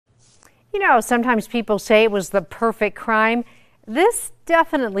You know, sometimes people say it was the perfect crime. This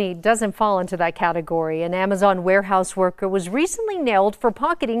definitely doesn't fall into that category. An Amazon warehouse worker was recently nailed for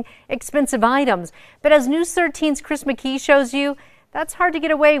pocketing expensive items. But as News 13's Chris McKee shows you, that's hard to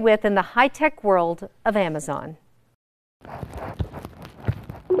get away with in the high-tech world of Amazon.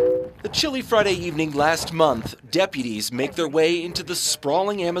 A chilly Friday evening last month, deputies make their way into the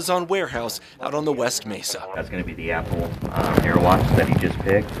sprawling Amazon warehouse out on the West Mesa. That's going to be the Apple AirWatch that he just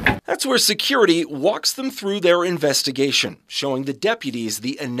picked. That's where security walks them through their investigation, showing the deputies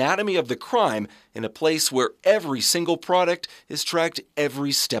the anatomy of the crime in a place where every single product is tracked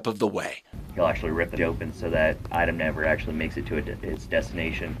every step of the way. He'll actually rip it open so that item never actually makes it to its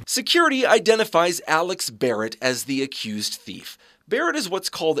destination. Security identifies Alex Barrett as the accused thief. Barrett is what's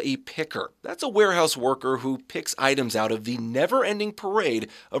called a picker. That's a warehouse worker who picks items out of the never-ending parade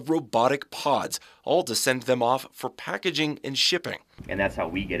of robotic pods, all to send them off for packaging and shipping. And that's how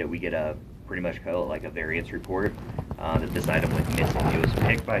we get it. We get a pretty much like a variance report that this item went missing. It was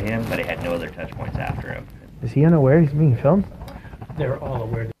picked by him, but it had no other touch points after him. Is he unaware he's being filmed? They're all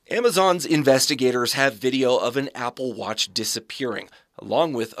aware. Amazon's investigators have video of an Apple Watch disappearing,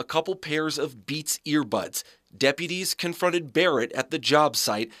 along with a couple pairs of Beats earbuds. Deputies confronted Barrett at the job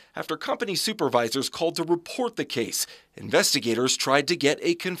site after company supervisors called to report the case. Investigators tried to get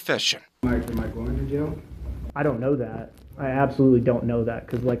a confession. Am I going to jail? I don't know that. I absolutely don't know that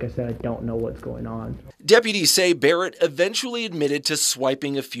because, like I said, I don't know what's going on. Deputies say Barrett eventually admitted to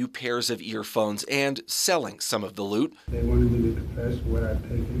swiping a few pairs of earphones and selling some of the loot. They wanted me to confess what I'd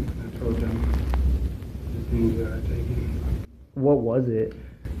taken. I told them the things that I'd taken. What was it?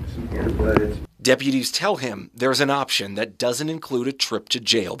 Some earbuds. Deputies tell him there's an option that doesn't include a trip to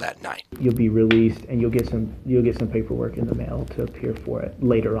jail that night. You'll be released and you'll get some paperwork in the mail to appear for it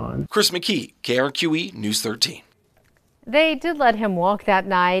later on. Chris McKee, KRQE News 13. They did let him walk that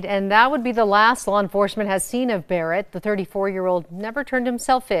night, and that would be the last law enforcement has seen of Barrett. The 34-year-old never turned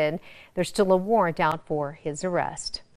himself in. There's still a warrant out for his arrest.